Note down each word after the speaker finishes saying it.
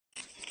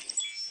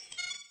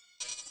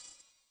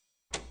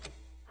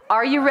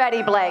Are you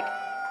ready, Blake?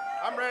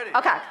 I'm ready.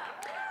 Okay.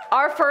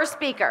 Our first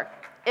speaker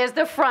is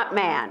the front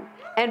man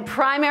and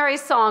primary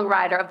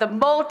songwriter of the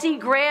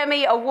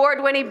multi-Grammy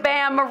award-winning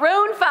band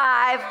Maroon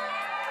 5,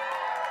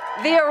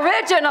 the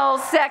original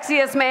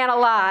sexiest man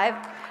alive.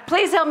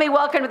 Please help me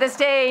welcome to the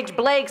stage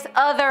Blake's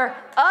other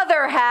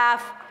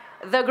half,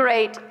 the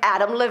great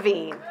Adam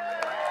Levine.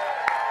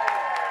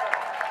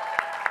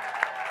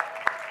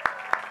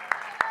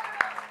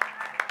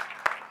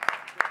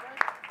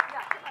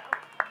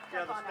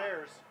 Yeah, the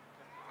stairs.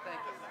 Thank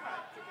you.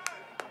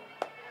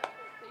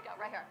 There you go,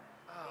 right here.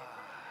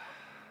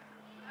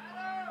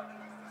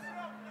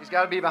 He's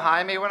got to be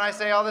behind me when I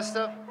say all this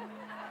stuff?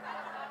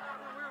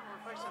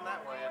 We're facing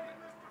that way, isn't it?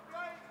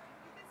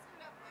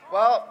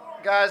 Well,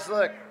 guys,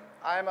 look,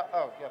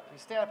 oh, yeah,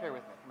 please stand up here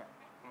with me. Come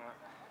here.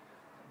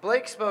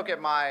 Blake spoke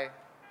at my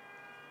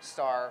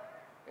star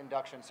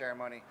induction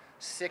ceremony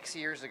 6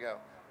 years ago.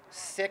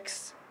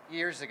 6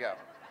 years ago.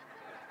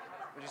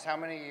 Which is how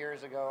many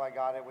years ago I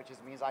got it,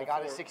 means I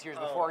got it 6 years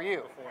before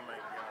you. Before me.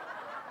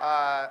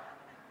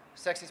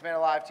 Sexiest Man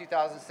Alive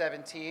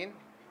 2017.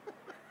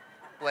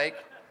 Blake,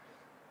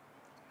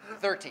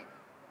 13.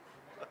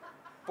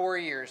 4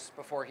 years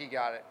before he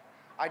got it.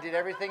 I did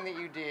everything that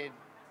you did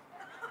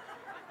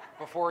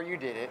before you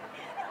did it.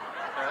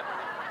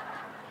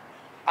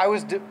 I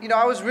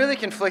was really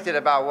conflicted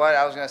about what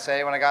I was going to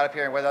say when I got up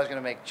here and whether I was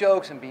going to make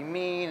jokes and be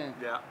mean and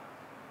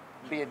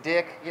be a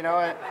dick, you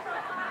know.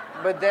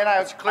 But then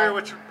It's clear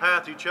which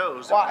path you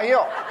chose. Well, you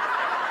know.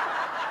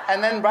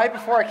 And then right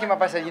before I came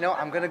up, I said, you know,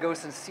 I'm going to go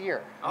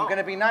sincere. I'm going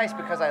to be nice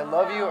because I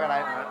love you and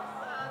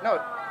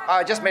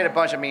I just made a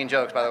bunch of mean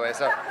jokes, by the way,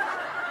 so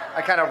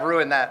I kind of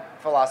ruined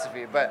that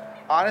philosophy. But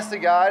honest to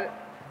God,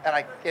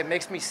 it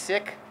makes me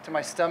sick to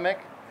my stomach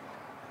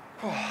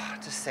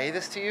to say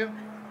this to you.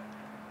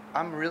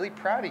 I'm really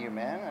proud of you,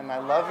 man, and I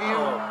love you.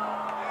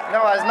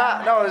 No, it's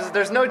not. No,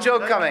 there's no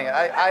joke coming.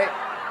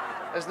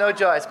 There's no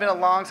joke. It's been a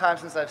long time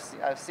since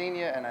I've seen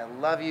you, and I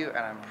love you, and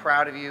I'm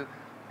proud of you.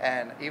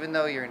 And even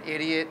though you're an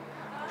idiot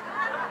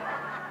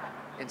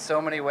in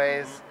so many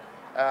ways,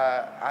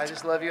 I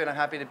just love you, and I'm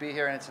happy to be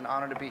here, and it's an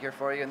honor to be here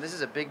for you. And this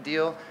is a big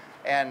deal,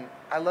 and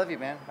I love you,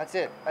 man. That's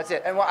it. That's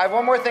it. And I have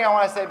one more thing I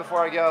want to say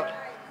before I go,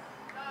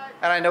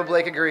 and I know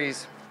Blake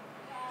agrees.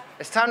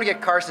 It's time to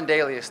get Carson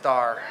Daly a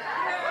star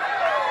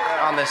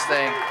on this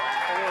thing.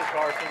 It is,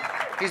 Carson.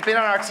 He's been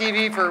on our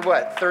TV for,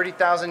 what,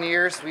 30,000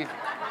 years? We've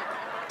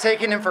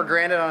taken him for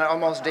granted on an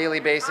almost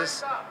daily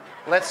basis.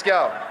 Let's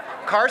go.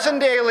 Carson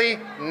Daly,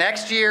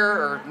 next year,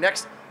 or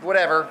next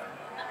whatever,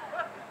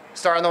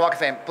 star on the Walk of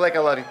Fame. Blake, I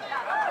love you.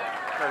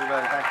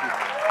 Everybody, thank you.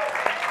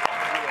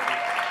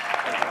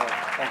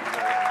 Thank you,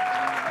 guys.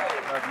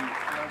 Love you.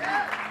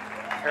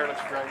 Your hair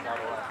looks great, by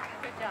the way.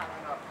 Good job.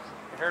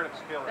 Your hair looks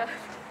killer.